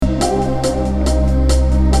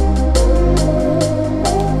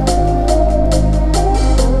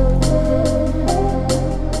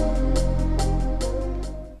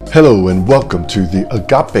Hello and welcome to the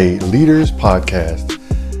Agape Leaders Podcast.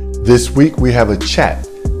 This week we have a chat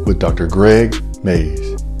with Dr. Greg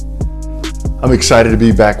Mays. I'm excited to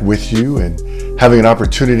be back with you and having an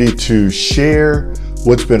opportunity to share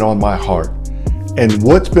what's been on my heart. And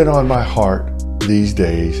what's been on my heart these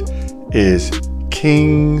days is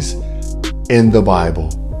kings in the Bible.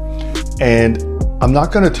 And I'm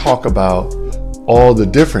not going to talk about all the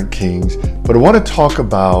different kings, but I want to talk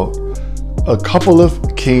about a couple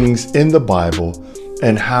of kings in the Bible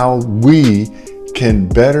and how we can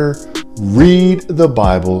better read the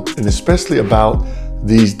Bible, and especially about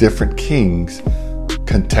these different kings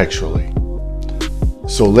contextually.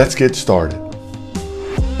 So let's get started.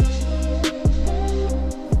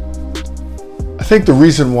 I think the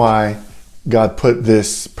reason why God put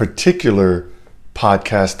this particular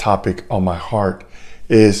podcast topic on my heart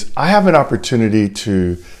is I have an opportunity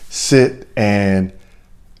to sit and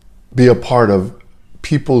be a part of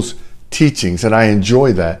people's teachings, and I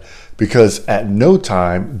enjoy that because at no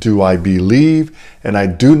time do I believe, and I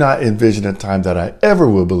do not envision a time that I ever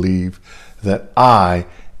will believe, that I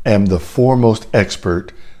am the foremost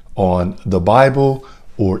expert on the Bible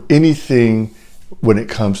or anything when it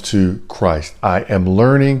comes to Christ. I am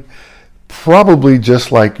learning probably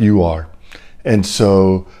just like you are. And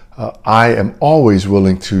so I am always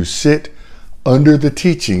willing to sit under the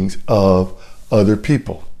teachings of other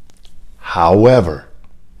people. However,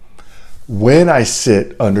 when I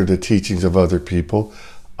sit under the teachings of other people,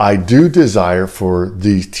 I do desire for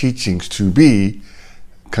these teachings to be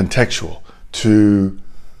contextual, to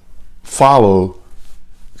follow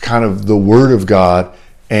kind of the Word of God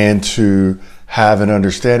and to have an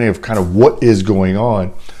understanding of kind of what is going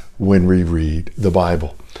on when we read the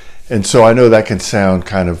Bible. And so I know that can sound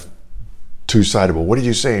kind of two-sided. Well, what are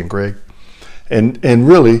you saying, Greg? And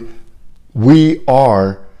really, we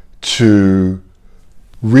are to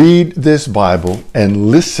read this Bible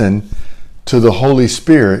and listen to the Holy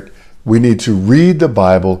Spirit. We need to read the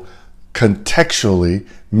Bible contextually,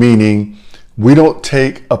 meaning we don't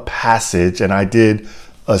take a passage, and I did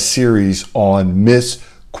a series on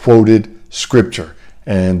misquoted scripture,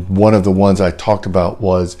 and one of the ones I talked about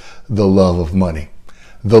was the love of money.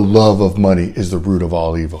 The love of money is the root of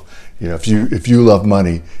all evil. You know, if you love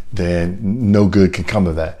money, then no good can come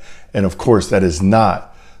of that. And of course, that is not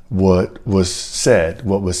what was said.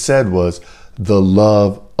 What was said was the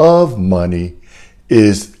love of money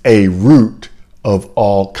is a root of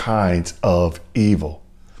all kinds of evil,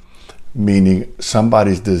 meaning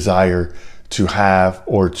somebody's desire to have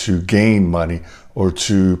or to gain money or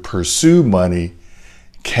to pursue money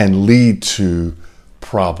can lead to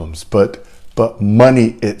problems. But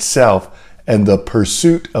money itself and the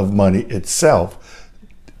pursuit of money itself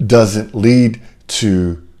doesn't lead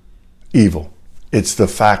to evil. It's the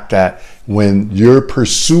fact that when you're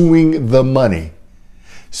pursuing the money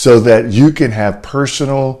so that you can have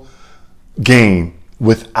personal gain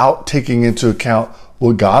without taking into account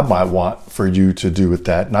what God might want for you to do with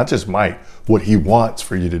that, not just might, what he wants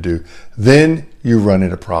for you to do, then you run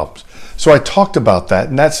into problems. So I talked about that,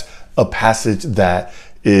 and that's a passage that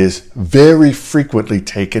is very frequently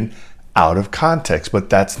taken out of context, but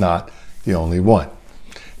that's not the only one.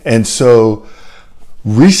 And so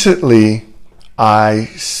recently, I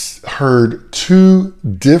heard two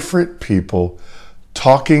different people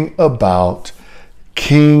talking about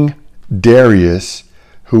King Darius,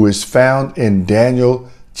 who is found in Daniel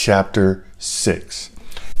chapter 6.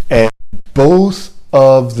 And both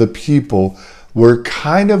of the people were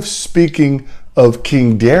kind of speaking of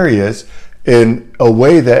King Darius in a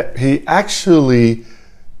way that he actually,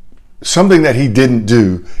 something that he didn't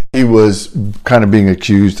do, he was kind of being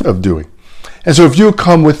accused of doing. And so if you'll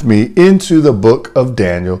come with me into the book of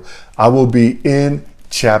Daniel, I will be in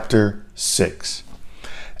chapter 6.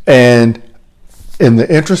 And in the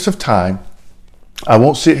interest of time, I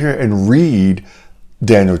won't sit here and read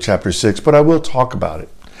Daniel chapter 6, but I will talk about it.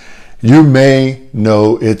 You may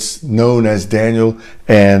know it's known as Daniel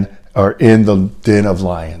and are in the den of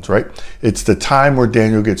lions, right? It's the time where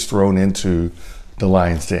Daniel gets thrown into the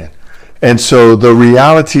lion's den. And so the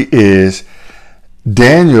reality is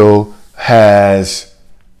Daniel has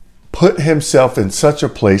put himself in such a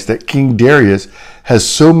place that King Darius has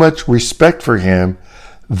so much respect for him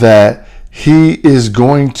that he is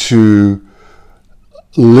going to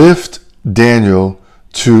lift Daniel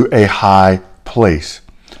to a high place.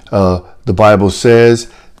 The Bible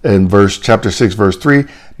says in chapter 6, verse 3,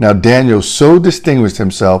 now Daniel so distinguished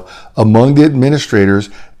himself among the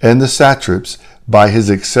administrators and the satraps by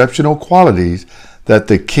his exceptional qualities that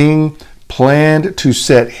the king planned to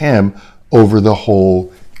set him over the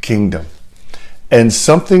whole kingdom. And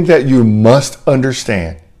something that you must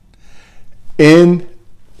understand In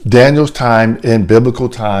Daniel's time, in biblical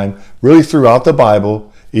time, really throughout the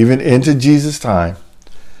Bible, even into Jesus' time,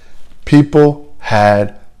 people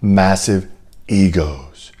had massive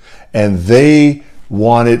egos and they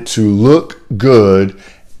wanted to look good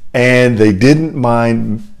and they didn't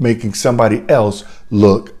mind making somebody else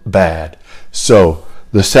look bad. So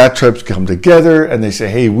the satraps come together and they say,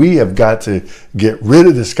 hey, we have got to get rid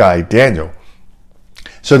of this guy, Daniel.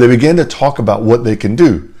 So they begin to talk about what they can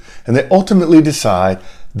do. And they ultimately decide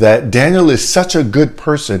that Daniel is such a good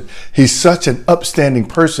person, he's such an upstanding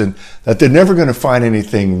person, that they're never going to find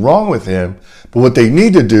anything wrong with him. But what they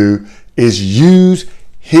need to do is use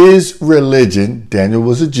his religion, Daniel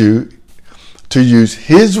was a Jew, to use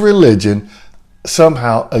his religion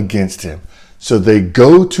somehow against him. So they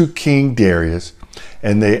go to King Darius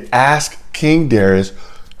and they ask King Darius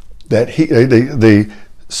that they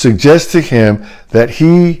suggest to him that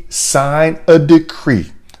he sign a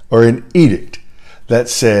decree or an edict that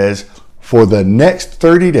says for the next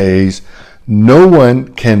 30 days, no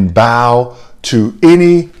one can bow to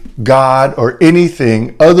any god or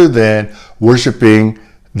anything other than worshiping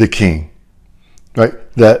the king, right?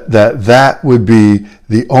 That would be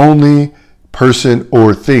the only person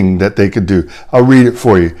or thing that they could do. I'll read it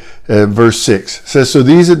for you. Verse 6 says, so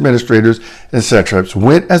these administrators and satraps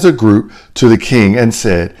went as a group to the king and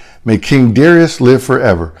said, may King Darius live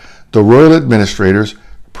forever. The royal administrators,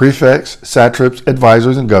 prefects, satraps,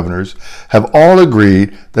 advisors, and governors have all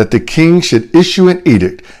agreed that the king should issue an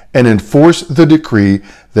edict and enforce the decree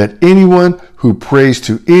that anyone who prays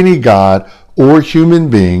to any god or human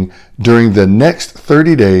being during the next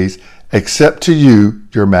 30 days, except to you,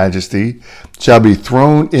 your majesty, shall be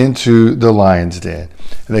thrown into the lion's den.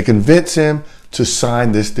 And they convince him to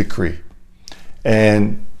sign this decree.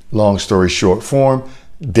 And long story short form,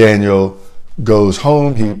 Daniel goes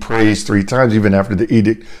home. He prays 3 times. Even after the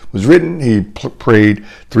edict was written, he prayed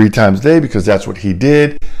 3 times a day because that's what he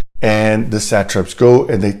did. And the satraps go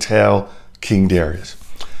and they tell King Darius.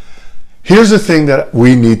 Here's the thing that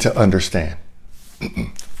we need to understand.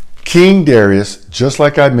 King Darius, just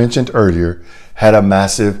like I mentioned earlier, had a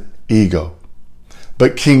massive ego.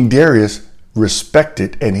 But King Darius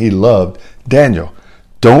respected and he loved Daniel.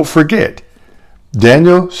 Don't forget,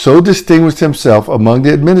 Daniel so distinguished himself among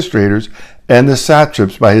the administrators and the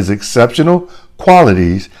satraps by his exceptional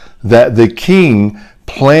qualities that the king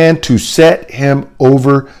planned to set him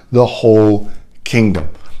over the whole kingdom.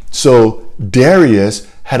 So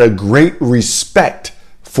Darius had a great respect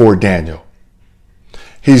for Daniel.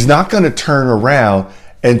 He's not going to turn around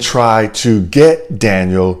and try to get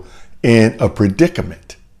Daniel in a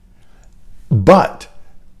predicament. But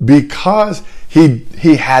because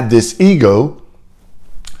he had this ego,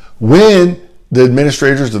 when the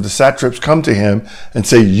administrators of the satraps come to him and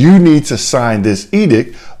say, you need to sign this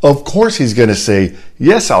edict, of course he's going to say,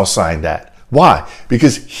 yes, I'll sign that. Why?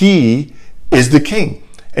 Because he is the king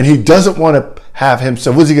and he doesn't want to have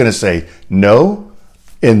himself. What's he going to say? No.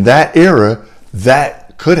 In that era, that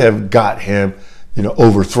could have got him,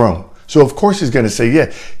 overthrown. So of course he's going to say,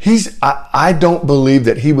 yeah. I don't believe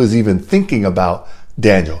that he was even thinking about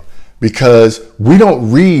Daniel, because we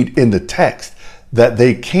don't read in the text that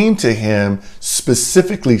they came to him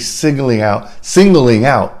specifically singling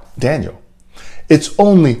out Daniel. It's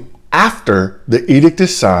only after the edict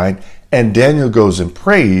is signed and Daniel goes and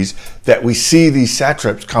prays that we see these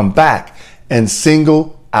satraps come back and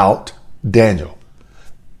single out Daniel.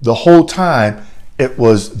 The whole time it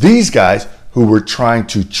was these guys who were trying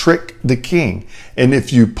to trick the king. And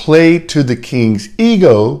if you played to the king's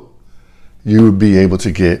ego, you would be able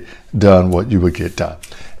to get done what you would get done.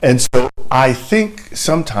 And so I think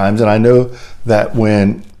sometimes, and I know that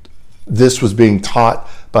when this was being taught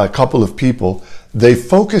by a couple of people, they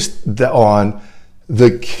focused on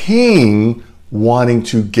the king wanting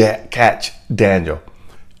to catch Daniel.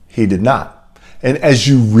 He did not. And as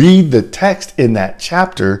you read the text in that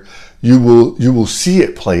chapter, you will see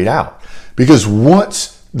it played out. Because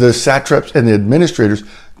once the satraps and the administrators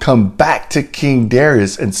come back to King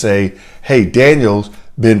Darius and say, hey, Daniel's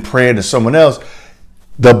been praying to someone else,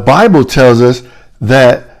 the Bible tells us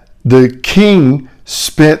that the king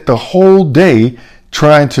spent the whole day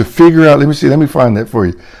trying to figure out, let me find that for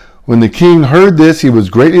you. When the king heard this, he was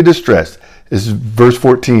greatly distressed. This is verse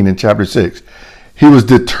 14 in chapter 6. He was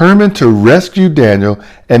determined to rescue Daniel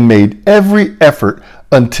and made every effort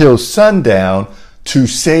until sundown to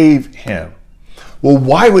save him. Well,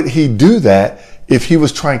 why would he do that if he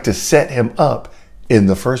was trying to set him up in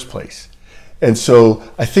the first place? And so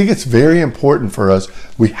I think it's very important for us.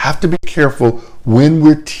 We have to be careful when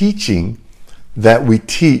we're teaching that we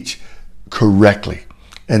teach correctly.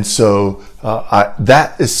 And so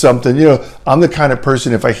that is something, I'm the kind of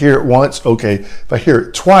person, if I hear it once, okay. If I hear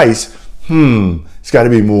it twice, it's got to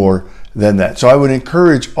be more than that. So I would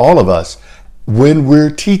encourage all of us, when we're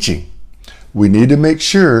teaching, we need to make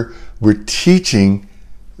sure we're teaching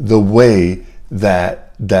the way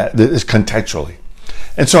that is contextually.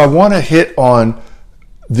 And so I want to hit on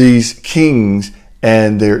these kings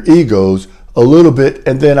and their egos a little bit,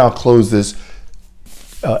 and then I'll close this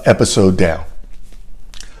episode down.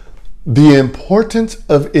 The importance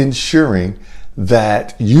of ensuring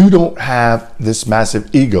that you don't have this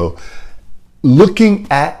massive ego. Looking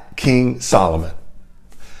at King Solomon.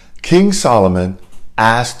 King Solomon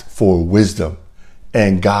asked for wisdom,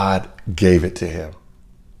 and God gave it to him.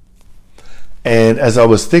 And as I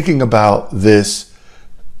was thinking about this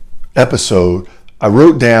episode, I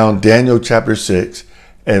wrote down Daniel chapter 6,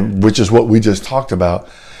 and which is what we just talked about.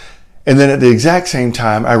 And then at the exact same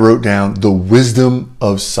time, I wrote down the wisdom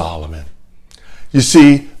of Solomon. You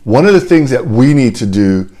see, one of the things that we need to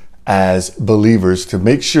do as believers to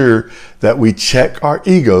make sure that we check our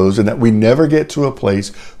egos and that we never get to a place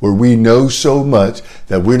where we know so much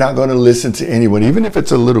that we're not going to listen to anyone, even if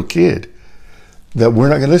it's a little kid, that we're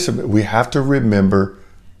not going to listen. We have to remember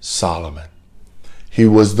Solomon. He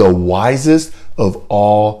was the wisest of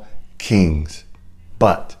all kings.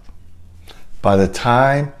 But by the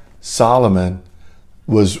time Solomon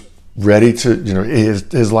was ready to,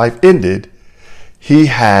 his life ended, he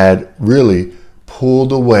had really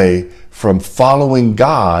pulled away from following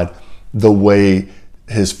God the way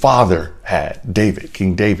his father had, David,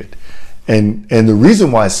 King David. And the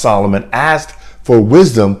reason why Solomon asked for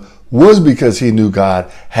wisdom was because he knew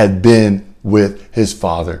God had been with his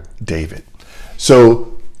father, David.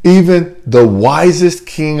 So even the wisest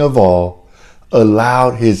king of all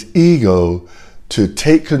allowed his ego to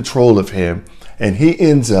take control of him, and he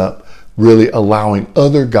ends up really allowing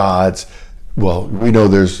other gods. Well, we know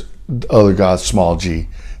there's other gods, small g.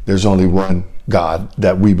 There's only one God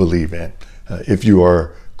that we believe in, if you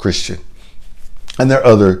are Christian. And there are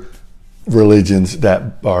other religions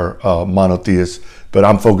that are monotheists, but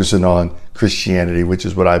I'm focusing on Christianity, which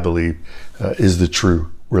is what I believe is the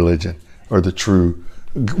true religion, or the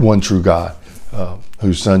one true God,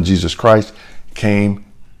 whose son Jesus Christ came,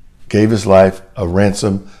 gave his life a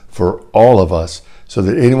ransom for all of us, so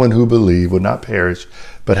that anyone who believes would not perish,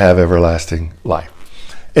 but have everlasting life.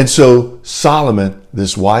 And so Solomon,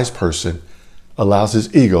 this wise person, allows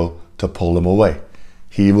his ego to pull him away.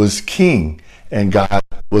 He was king, and God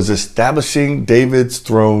was establishing David's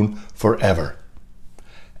throne forever.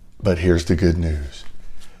 But here's the good news.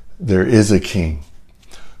 There is a king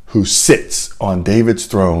who sits on David's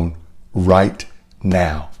throne right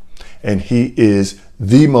now. And he is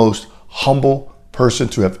the most humble person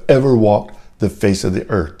to have ever walked the face of the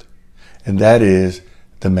earth. And that is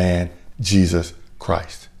the man, Jesus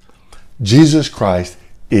Christ. Jesus Christ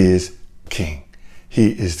is King.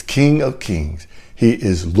 He is King of kings. He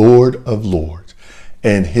is Lord of lords.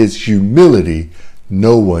 And his humility,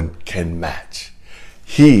 no one can match.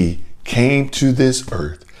 He came to this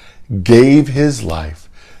earth, gave his life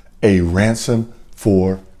a ransom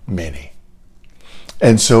for many.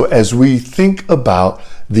 And so as we think about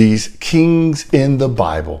these kings in the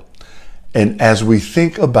Bible, and as we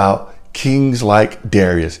think about kings like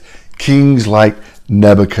Darius, kings like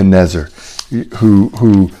Nebuchadnezzar,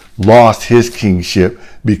 who lost his kingship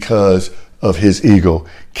because of his ego,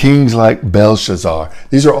 kings like Belshazzar,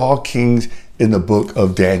 these are all kings in the book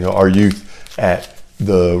of Daniel. Our youth at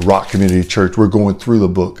the Rock Community Church, we're going through the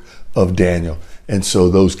book of Daniel. And so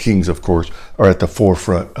those kings, of course, are at the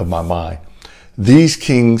forefront of my mind. These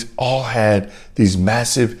kings all had these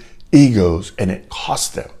massive egos, and it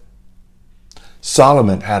cost them.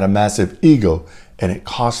 Solomon had a massive ego, and it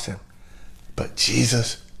cost him. But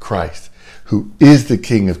Jesus Christ, who is the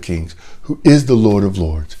King of Kings, who is the Lord of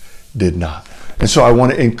Lords, did not. And so I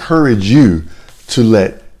want to encourage you to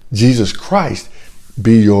let Jesus Christ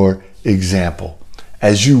be your example.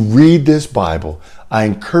 As you read this Bible, I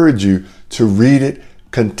encourage you to read it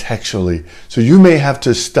contextually. So you may have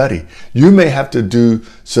to study. You may have to do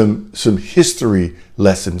some history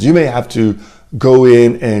lessons. You may have to go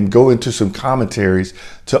in and go into some commentaries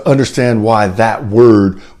to understand why that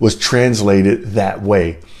word was translated that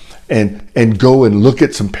way. And go and look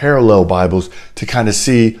at some parallel Bibles to kind of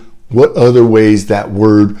see what other ways that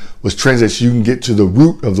word was translated, so you can get to the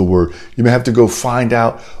root of the word. You may have to go find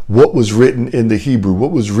out what was written in the Hebrew,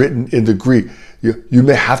 what was written in the Greek. You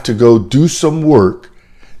may have to go do some work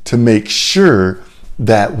to make sure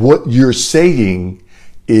that what you're saying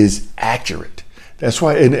is accurate. That's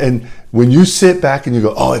why, and when you sit back and you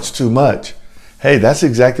go, oh, it's too much. Hey, that's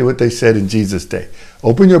exactly what they said in Jesus' day.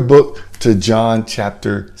 Open your book to John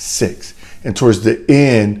chapter 6. And towards the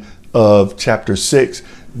end of chapter 6,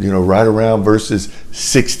 right around verses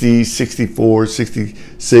 60, 64,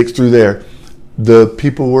 66 through there, the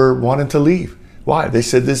people were wanting to leave. Why? They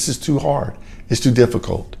said, this is too hard. It's too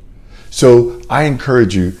difficult. So I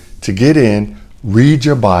encourage you to get in, read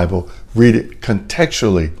your Bible, read it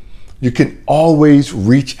contextually. You can always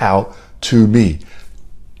reach out to me.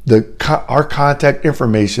 Our contact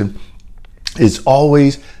information is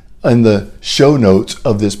always in the show notes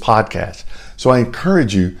of this podcast. So I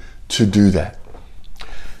encourage you to do that.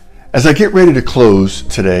 As I get ready to close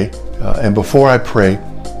today, and before I pray,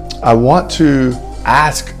 I want to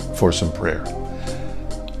ask for some prayer.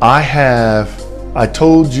 I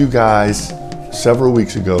told you guys several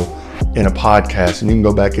weeks ago in a podcast, and you can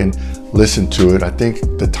go back and listen to it. I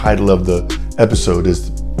think the title of the episode is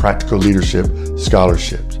Practical Leadership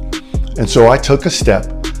Scholarships. And so I took a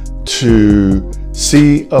step to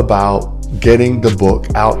see about getting the book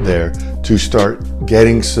out there to start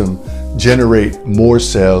getting generate more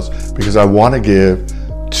sales, because I want to give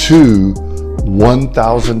 2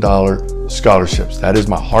 $1,000 scholarships. That is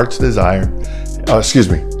my heart's desire. 2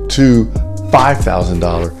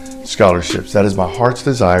 $5,000 scholarships. That is my heart's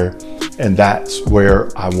desire. And that's where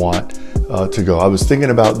I want to go. I was thinking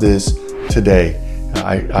about this today.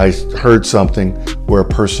 I heard something where a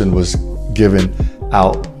person was giving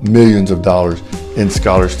out millions of dollars in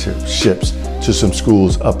scholarships to some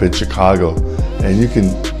schools up in Chicago. And you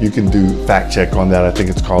can do fact check on that. I think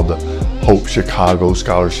it's called the Hope Chicago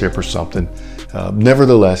Scholarship or something.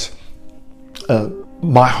 Nevertheless,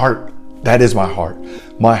 my heart, that is my heart.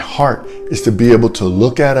 My heart is to be able to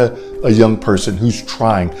look at a young person who's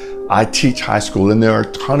trying. I teach high school, and there are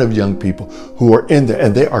a ton of young people who are in there,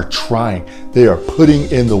 and they are trying. They are putting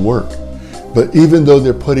in the work. But even though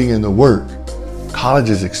they're putting in the work, college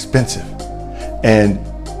is expensive. And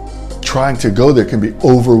trying to go there can be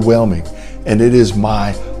overwhelming. And it is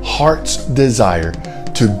my heart's desire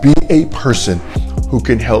to be a person who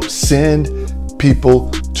can help send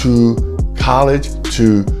people to college,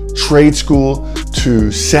 to trade school,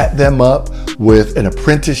 to set them up with an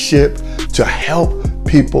apprenticeship, to help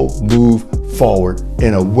people move forward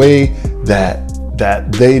in a way that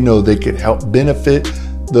they know they can help benefit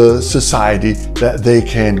the society, that they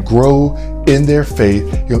can grow in their faith.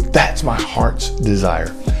 That's my heart's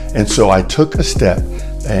desire. And so I took a step,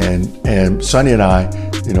 and Sonny and I,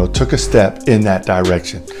 took a step in that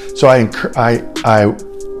direction. So I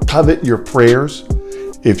covet your prayers,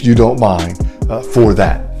 if you don't mind, for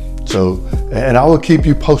that. So, and I will keep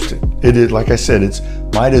you posted. It is, like I said, it's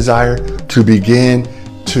my desire to begin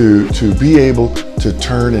to be able to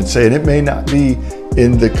turn and say, and it may not be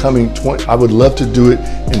in the coming I would love to do it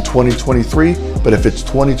in 2023, but if it's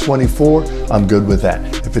 2024, I'm good with that.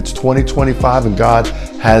 If it's 2025 and God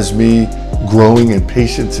has me growing in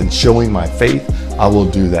patience and showing my faith, I will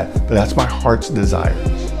do that. But that's my heart's desire,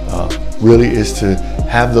 really, is to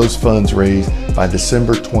have those funds raised by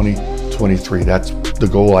December 2023. That's the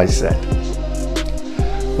goal I set.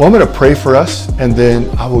 Well, I'm going to pray for us, and then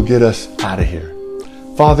I will get us out of here.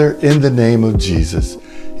 Father, in the name of Jesus,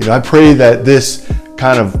 I pray that this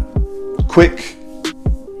kind of quick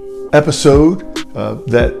episode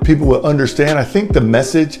that people will understand. I think the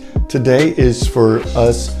message today is for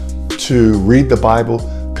us to read the Bible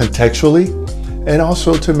contextually, and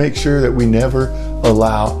also to make sure that we never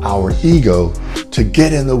allow our ego to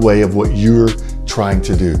get in the way of what you're trying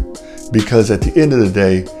to do. Because at the end of the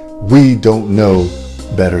day, we don't know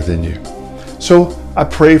better than you. So I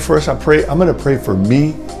pray for us. I'm going to pray for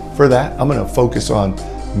me for that. I'm going to focus on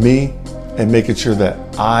me and making sure that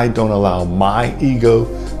I don't allow my ego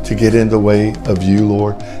to get in the way of you,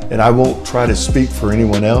 Lord. And I won't try to speak for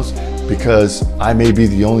anyone else, because I may be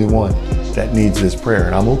the only one that needs this prayer,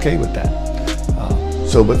 and I'm okay with that.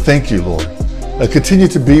 But thank you, Lord. Continue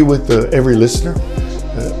to be with every listener.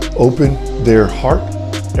 Open their heart,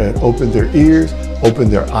 open their ears, open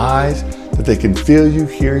their eyes, that they can feel you,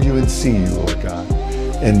 hear you, and see you, Lord God,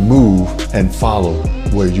 and move and follow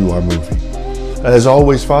where you are moving. As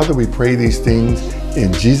always, Father, we pray these things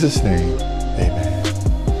in Jesus' name. Amen.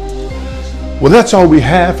 Well, that's all we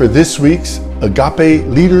have for this week's Agape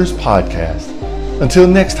Leaders Podcast. Until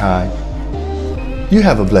next time, you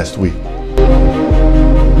have a blessed week.